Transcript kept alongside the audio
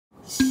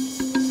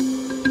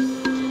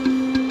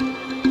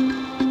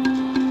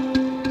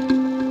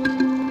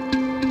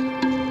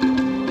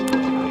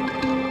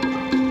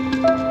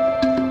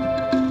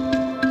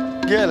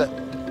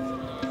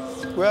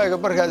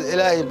واجب مركز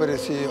إلهي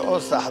بريسي أو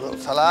صح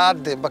صلاة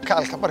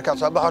بكالك مركز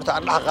صباح ورت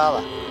عن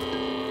حقاضة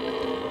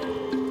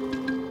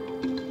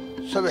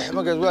صبح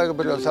مركز واجب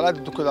بريسي صلاة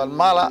دكتور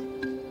المالا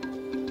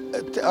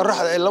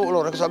الروح اللي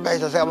لو ركز صباح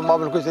يتساعد ما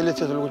بالكويس اللي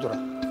تسوي الوجرة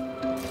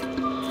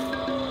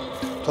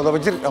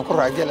تضرب جري أنا كل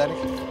راعي جيل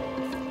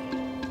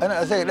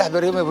أنا أسير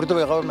لحظة يوم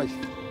يبردوا يقاوم ميت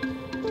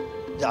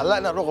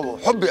جعلنا رغبه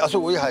حبي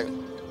أسوق وياها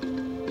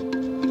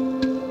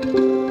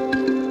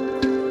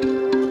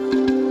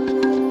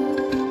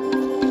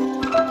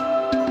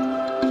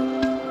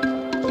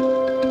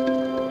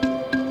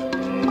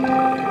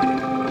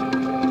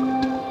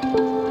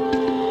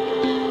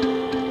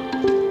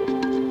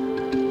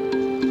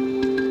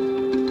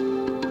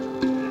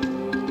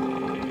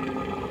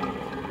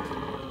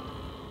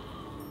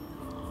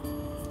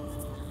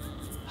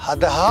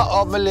هذا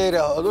ها أم اللي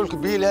هذولك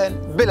بيلان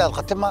بلا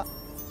الختمة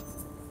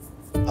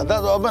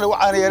هذا أمنا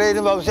وعاني يرين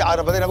ما بسي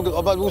عنا بدين أبغى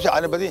أبغى بوسي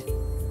عنا بدين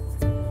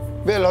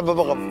بيل حب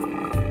بقى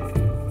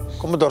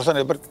كم دورسنا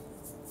يبرد.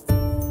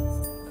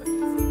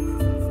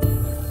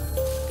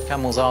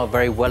 Camels are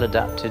very well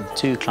adapted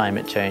to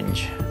climate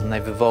change, and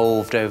they've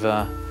evolved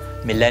over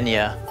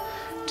millennia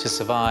to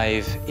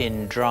survive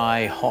in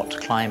dry, hot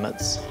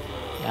climates.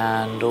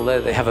 And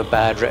although they have a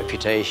bad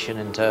reputation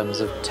in terms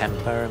of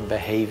temper and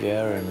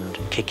behavior and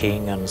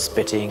kicking and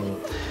spitting,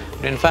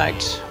 but in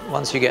fact,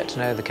 once you get to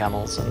know the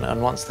camels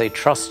and once they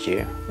trust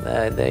you,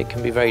 they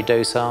can be very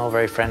docile,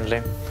 very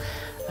friendly,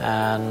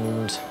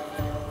 and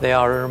they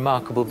are a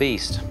remarkable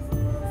beast.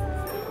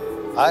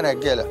 أنا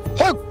قيلة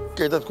حق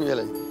كده تقول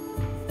يلا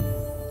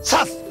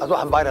صاص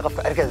أروح مبارك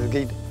قفة أركز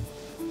الجيد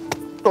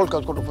دول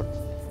كان كله فرد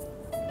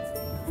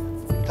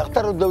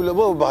تختار الدولة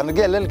بو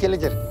بحنا قيل لنا كل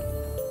جري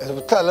إذا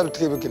بتطلع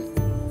بتجي بكل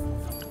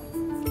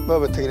ما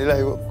بتجي لا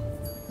يبو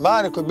ما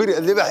أنا كبير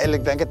اللي بح اللي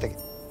قدام كتجي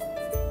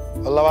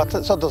والله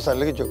ما صدق صار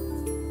اللي جو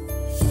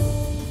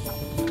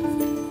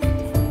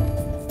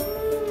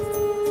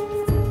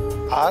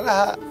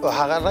أنا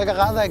وحقنا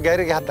قاعدة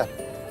جاري حتى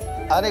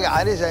أنا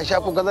عارف إن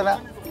شافوا قدنا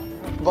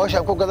باش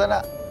شافوا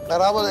قدنا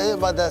قرابة إيه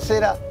بعد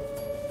سنة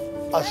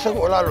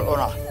السوق ولا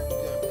العنا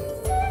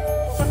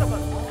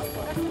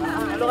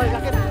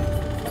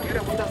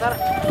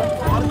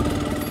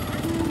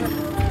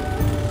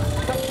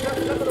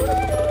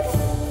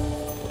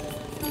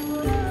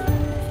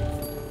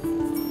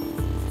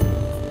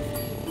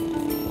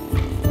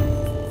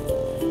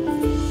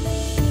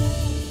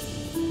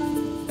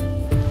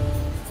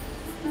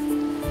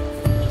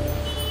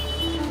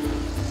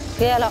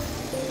يلا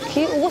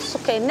كي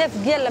وصكي نف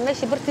جيل لما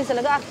يشي برتيس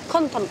لقى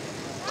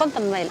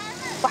كنتن ميل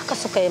وحكا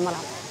سكي ملها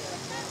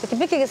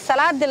بكي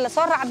الصلاة دي اللي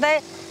صار عدي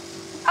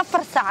أفر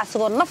ساعة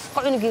سوى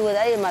نفق عنقي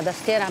وذا أي ما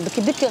دسكينا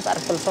بكي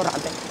يصرف اللي صار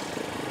عدي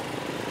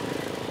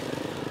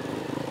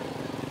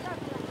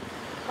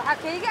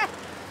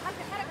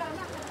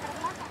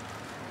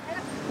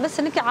بس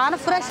نكي عانا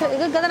فريش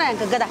إيقا قدنا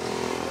ينكا قدا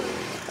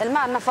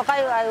الماء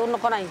النفقاي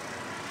ونقناي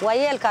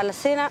ويالك على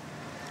السينة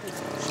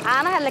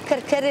أنا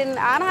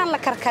هلا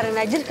كركرين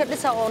أجيل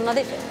كرسة أو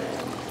نظيف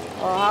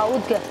أو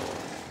هاودك.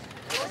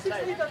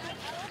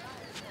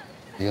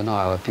 You know,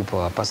 our people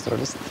are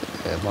pastoralists.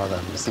 More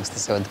than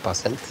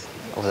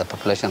 60–70% of the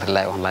population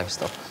rely on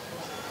livestock.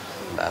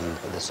 And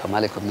the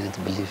Somali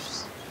community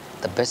believes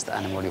the best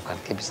animal you can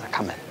keep is a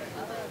camel.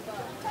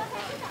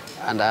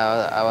 And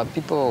our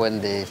people, when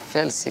they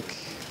fell sick,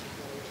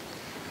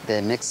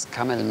 they mix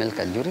camel milk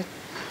and urine,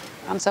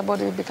 and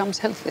somebody becomes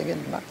healthy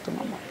again, back to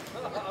normal.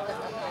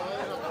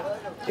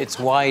 It's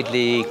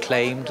widely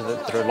claimed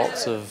that there are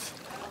lots of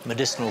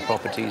medicinal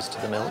properties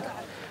to the milk.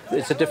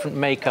 It's a different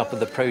makeup of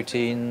the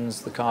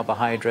proteins, the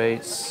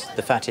carbohydrates,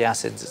 the fatty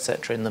acids,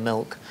 etc. in the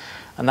milk.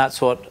 And that's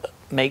what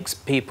makes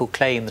people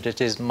claim that it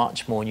is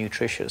much more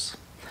nutritious.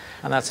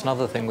 And that's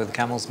another thing with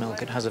camel's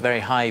milk. It has a very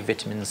high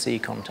vitamin C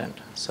content.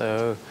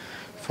 So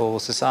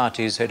for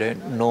societies who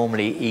don't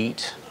normally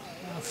eat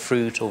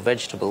fruit or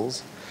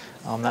vegetables,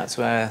 that's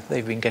where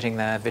they've been getting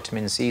their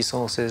vitamin C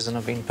sources and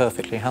have been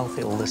perfectly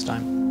healthy all this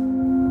time.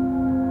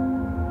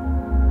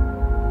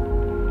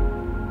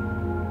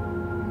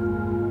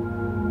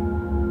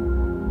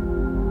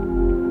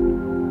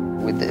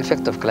 With the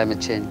effect of climate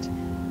change,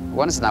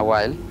 once in a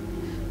while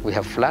we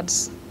have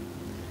floods,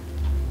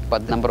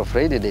 but the number of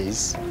rainy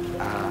days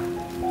are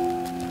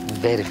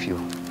very few,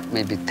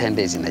 maybe 10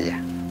 days in a year.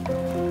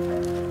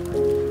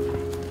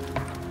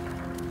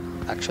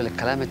 Actually,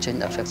 climate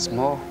change affects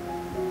more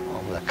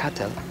of the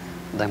cattle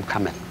than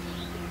camel,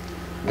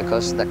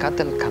 because the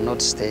cattle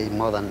cannot stay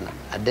more than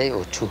a day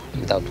or two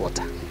without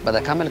water. But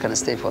the camel can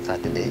stay for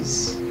 30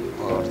 days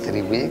or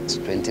 3 weeks,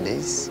 20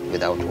 days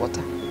without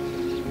water.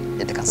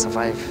 It can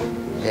survive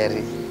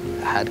very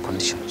hard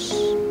conditions.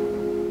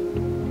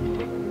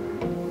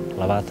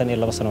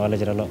 22 sano waa la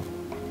jira lo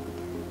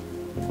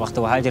waqti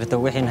waxa jirta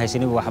wixii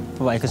haysanay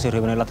waxba ay ka soo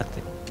reebnay la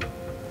tagtay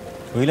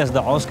wiilas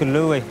da cooska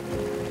loo way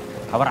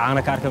habar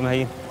caana ka arkay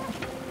mahayn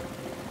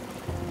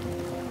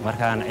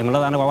markaan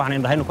cimilada anaga waxaan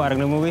indhahayn ku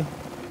aragnay mooyee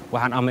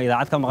waxaan ama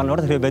idaacad ka maqalnay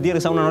horta reer baadiyeer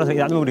sauna horta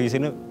idaacad ma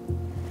wareegsano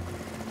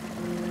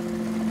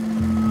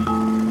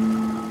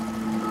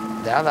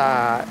The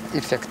other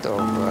effect of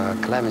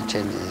climate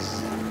change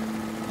is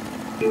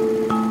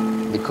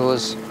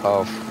because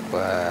of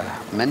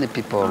many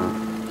people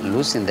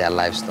losing their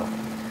livestock.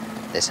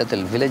 They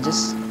settle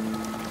villages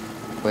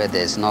where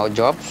there's no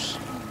jobs.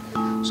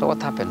 So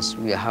what happens?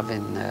 We are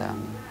having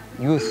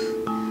youth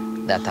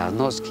that are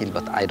no skill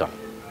but idle.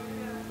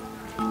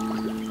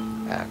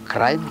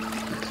 Crime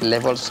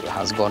levels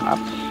has gone up.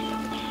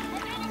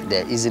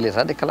 They're easily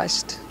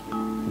radicalized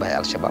by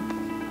Al-Shabaab.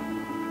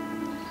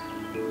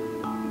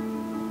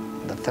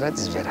 The threat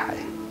is very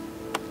high.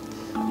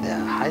 They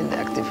are highly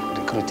active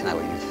recruiting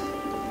our youth.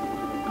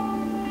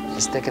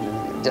 It's taken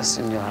just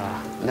in your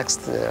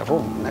next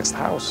home, next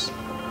house.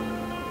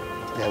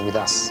 They are with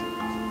us.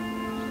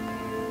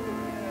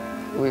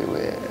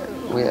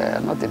 We are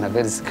not in a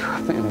very secure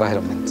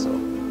environment. So.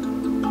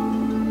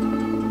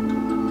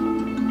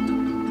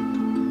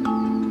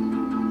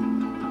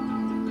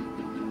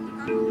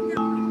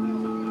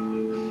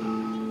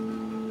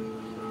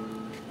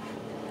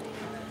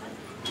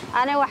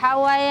 أنا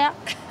وحوايا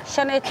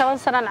 15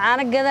 سنة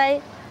عانق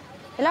جذاي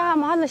إلها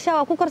ما هذا الشيء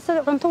وأكو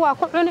كرسي عنتوا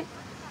وأكو عني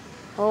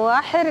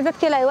وأحير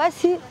ذاتك لا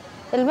يواسي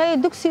الماء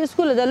الدكسي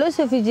سكول ده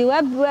لوسه في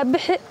جواب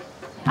وبح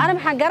أنا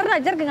محجرنا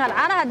جرجع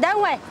أنا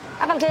هداوي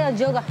أقل كذا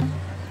جوجا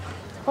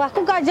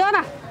وأكو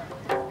كاجونا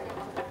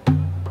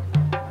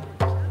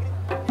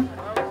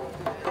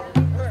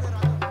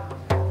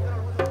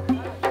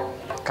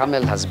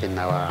Camel has been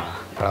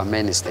our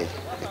mainstay,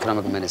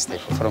 economic mainstay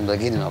from the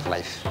beginning of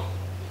life.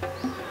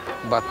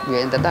 But we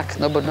are in the dark.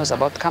 Nobody knows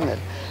about camel.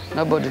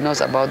 Nobody knows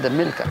about the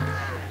milk.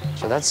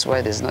 So that's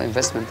why there's no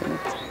investment in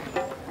it.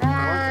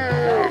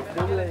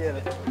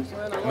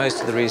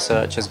 Most of the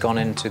research has gone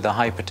into the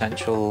high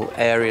potential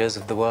areas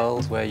of the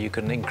world where you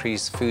can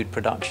increase food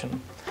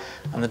production,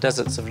 and the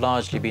deserts have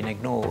largely been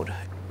ignored.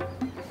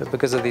 But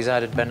because of these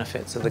added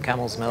benefits of the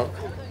camel's milk,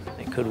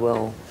 it could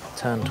well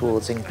turn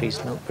towards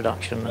increased milk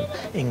production and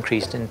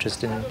increased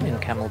interest in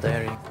camel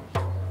dairy.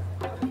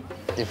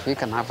 If we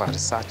can have a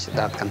research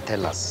that can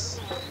tell us,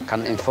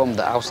 can inform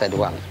the outside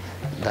world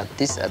that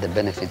these are the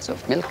benefits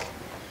of milk,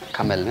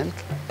 camel milk,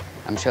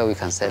 I'm sure we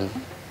can sell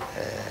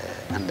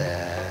and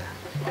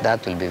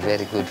that will be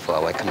very good for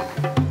our economy.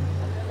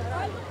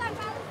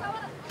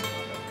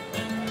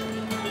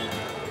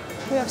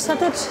 We have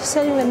started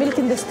selling the milk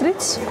in the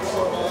streets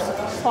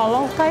for a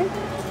long time,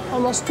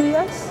 almost 2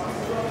 years.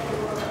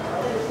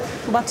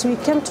 But we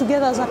came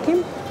together as a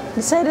team,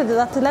 decided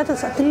that let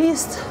us at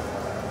least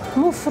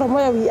move from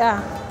where we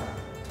are.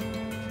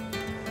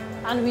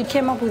 And we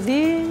came up with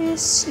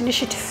this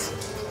initiative,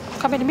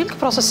 camel milk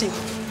processing.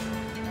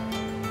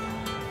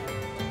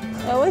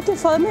 We're waiting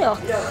for the milk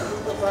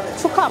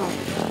to come.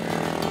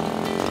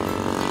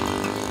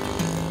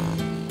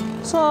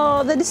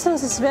 So the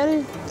distance is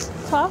very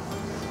far.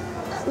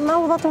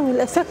 Now that one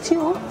will affect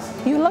you.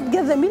 You will not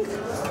get the milk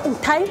in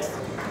time.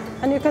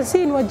 And you can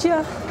see in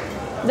Wajir,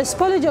 the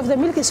spoilage of the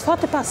milk is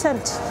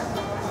 40%.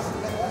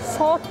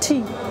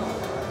 40.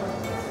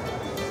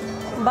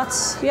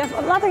 But we have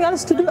nothing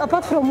else to do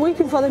apart from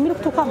waiting for the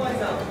milk to come.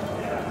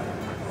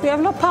 We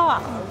have no power.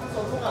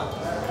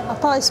 Our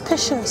power is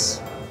patience.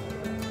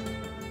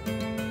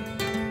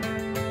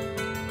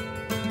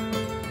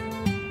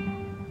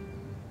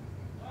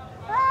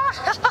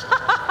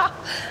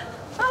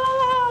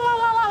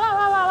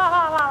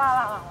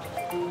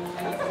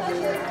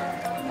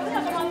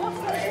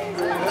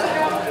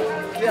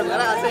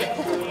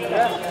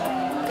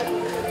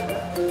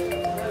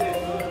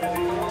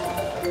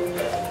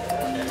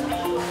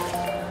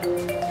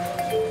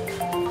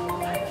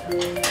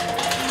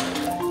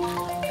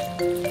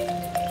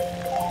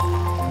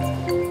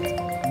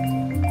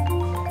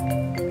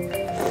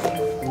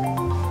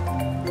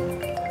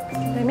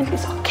 The milk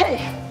is okay.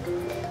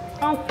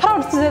 I'm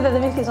proud to say that the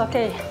milk is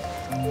okay.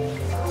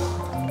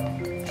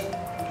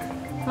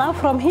 Now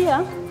from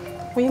here,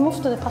 we move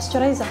to the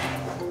pasteurizer.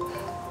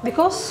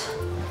 Because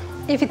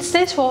if it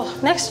stays for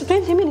next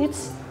 20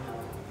 minutes,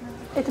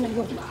 it may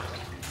go bad.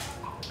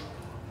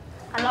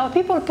 And our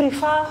people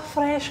prefer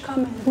fresh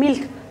camel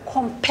milk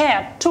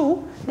compared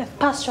to the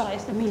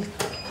pasteurized milk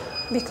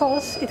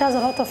because it has a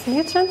lot of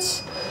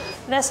nutrients.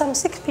 There are some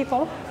sick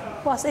people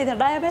who has either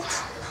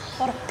diabetes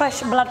or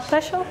blood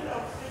pressure.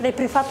 They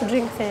prefer to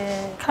drink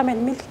the camel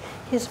milk.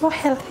 It's more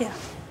healthier.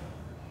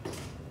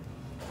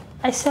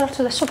 I sell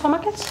to the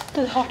supermarkets,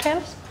 to the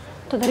hotels,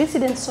 to the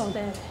residents of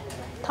the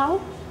town,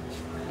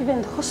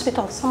 even the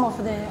hospital. Some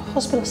of the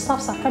hospital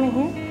staffs are coming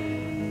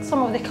here.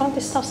 Some of the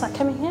county staffs are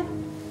coming here.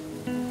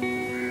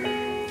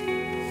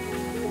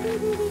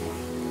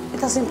 It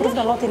has improved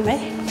a lot in my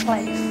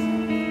life.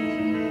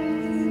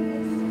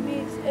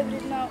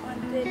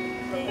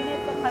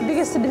 My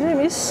biggest dream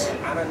is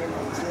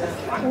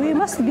we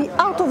must be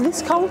out of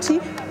this county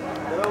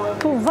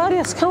to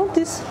various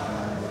counties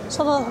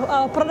so that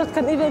our product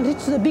can even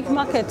reach the big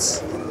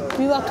markets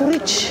we want to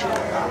reach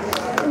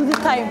with the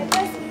time.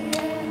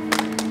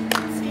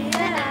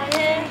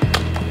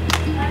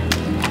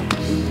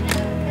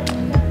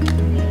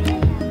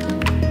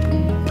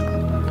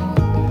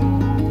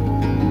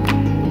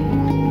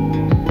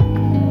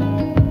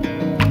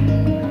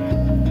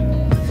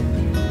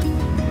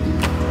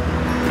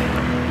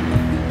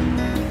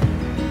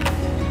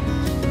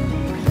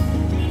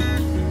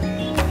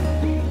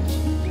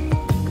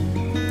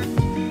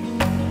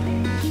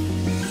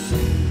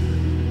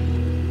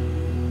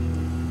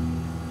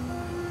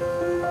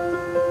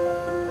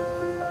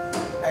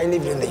 I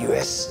lived in the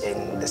US,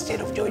 in the state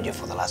of Georgia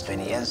for the last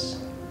 20 years.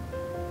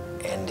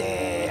 And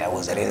I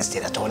was a real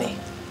estate attorney,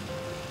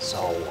 so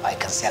I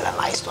can sell an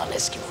ice to an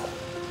Eskimo.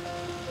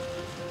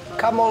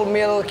 Camel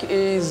milk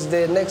is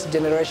the next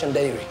generation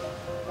dairy.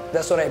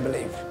 That's what I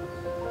believe.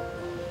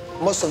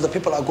 Most of the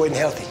people are going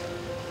healthy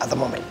at the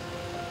moment.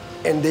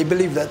 And they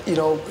believe that,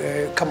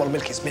 camel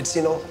milk is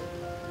medicinal.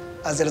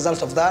 As a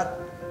result of that,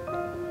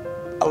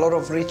 a lot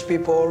of rich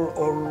people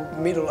or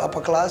middle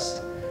upper class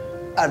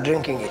are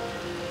drinking it.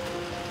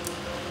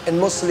 And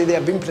mostly they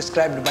are being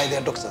prescribed by their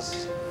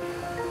doctors.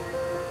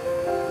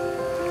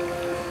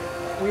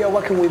 We are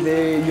working with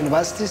the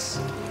universities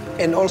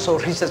and also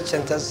research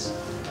centers.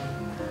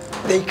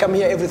 They come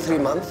here every 3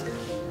 months.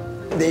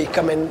 They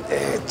come and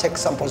check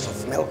samples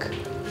of milk.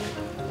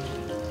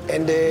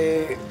 And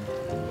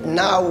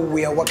now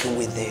we are working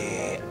with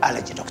the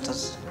allergy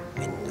doctors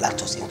and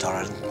lactose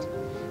intolerant.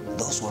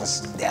 Those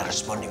ones, they are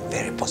responding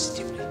very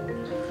positively.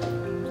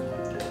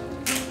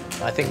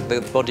 I think the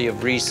body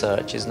of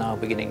research is now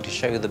beginning to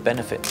show the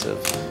benefits of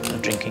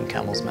drinking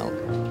camel's milk,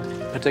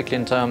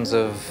 particularly in terms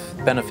of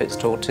benefits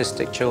to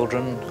autistic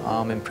children,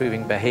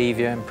 improving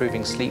behavior,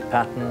 improving sleep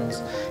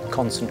patterns,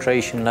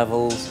 concentration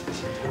levels.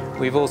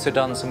 We've also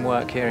done some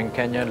work here in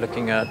Kenya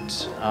looking at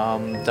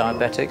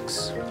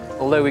diabetics.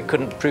 Although we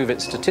couldn't prove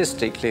it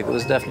statistically, there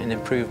was definitely an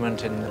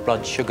improvement in the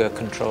blood sugar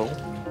control.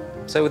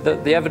 So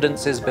the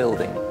evidence is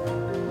building.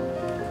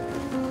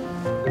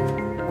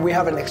 We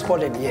haven't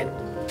exported yet,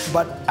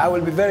 but I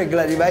will be very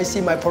glad if I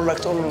see my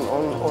product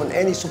on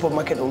any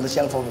supermarket on the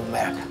shelf of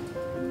America.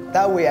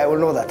 That way I will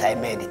know that I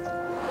made it.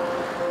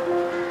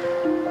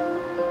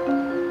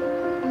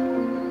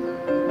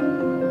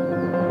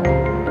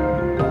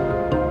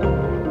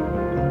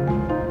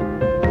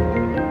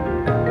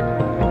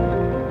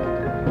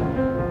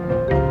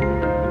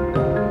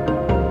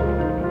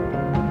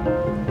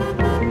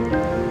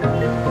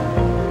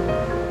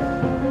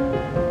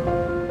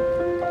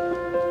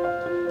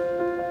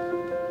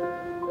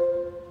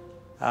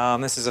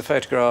 This is a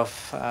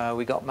photograph.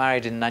 We got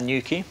married in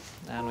Nanyuki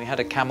and we had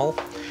a camel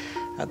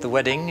at the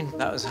wedding.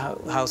 That was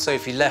how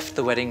Sophie left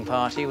the wedding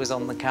party, was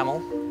on the camel.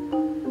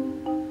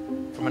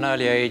 From an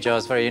early age, I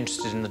was very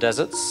interested in the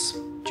deserts.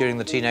 During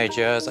the teenage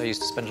years, I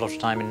used to spend a lot of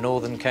time in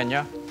northern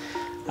Kenya.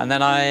 And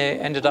then I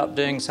ended up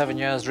doing 7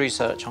 years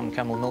research on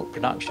camel milk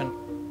production.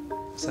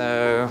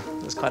 So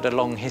there's quite a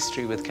long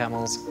history with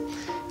camels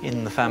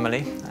in the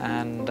family.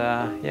 And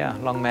yeah,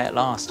 long may it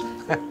last.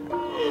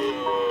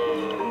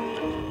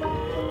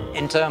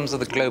 In terms of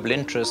the global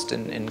interest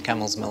in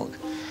camel's milk,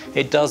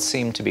 it does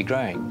seem to be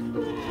growing.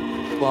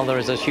 While there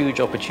is a huge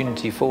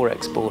opportunity for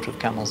export of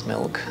camel's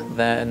milk,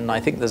 then I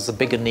think there's a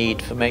bigger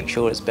need for make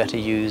sure it's better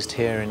used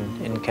here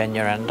in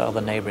Kenya and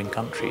other neighbouring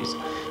countries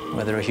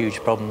where there are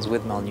huge problems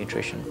with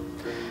malnutrition.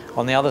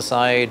 On the other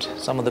side,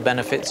 some of the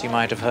benefits you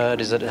might have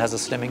heard is that it has a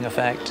slimming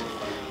effect,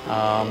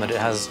 that it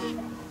has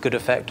good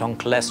effect on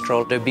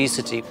cholesterol,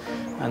 obesity,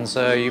 and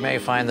so you may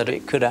find that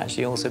it could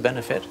actually also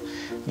benefit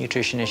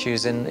nutrition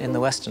issues in the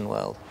Western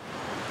world.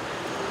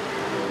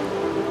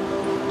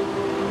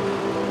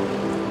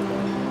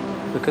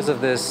 Because of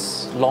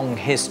this long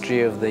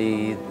history of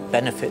the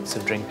benefits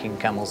of drinking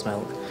camel's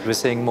milk, we're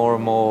seeing more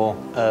and more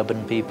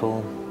urban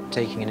people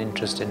taking an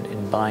interest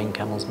in buying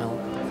camel's milk.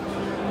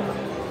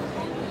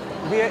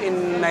 We are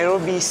in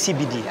Nairobi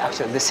CBD,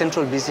 actually, the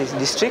Central Business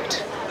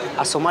District,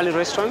 a Somali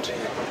restaurant.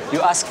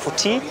 You ask for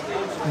tea,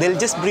 they'll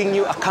just bring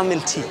you a camel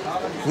tea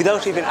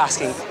without even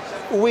asking.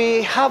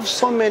 We have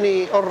so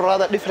many, or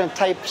rather different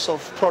types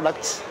of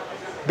products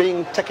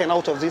being taken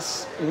out of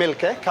this milk,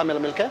 camel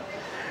milk.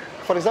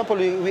 For example,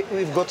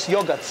 we've got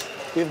yogurt,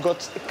 we've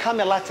got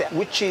camel latte,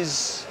 which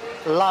is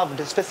loved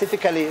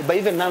specifically by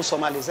even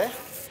non-Somalis.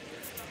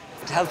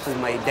 It helps with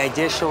my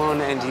digestion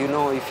and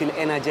you feel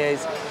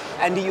energized.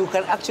 And you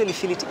can actually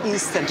feel it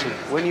instantly.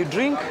 When you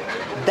drink,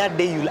 that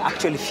day you'll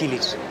actually feel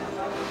it.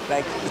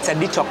 Like it's a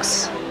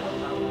detox.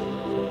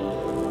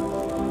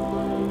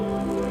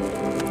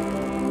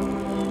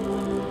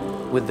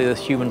 With the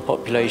human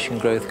population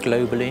growth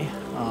globally,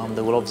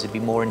 there will obviously be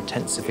more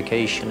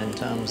intensification in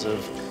terms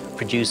of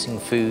producing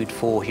food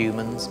for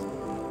humans.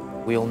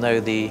 We all know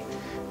the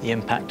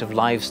impact of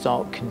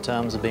livestock in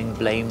terms of being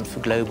blamed for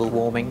global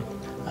warming.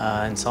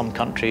 In some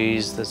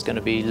countries, there's going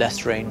to be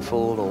less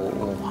rainfall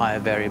or higher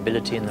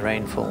variability in the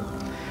rainfall.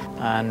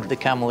 And the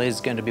camel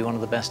is going to be one of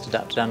the best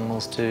adapted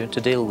animals to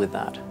deal with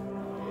that.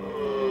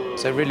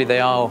 So really, they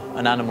are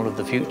an animal of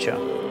the future.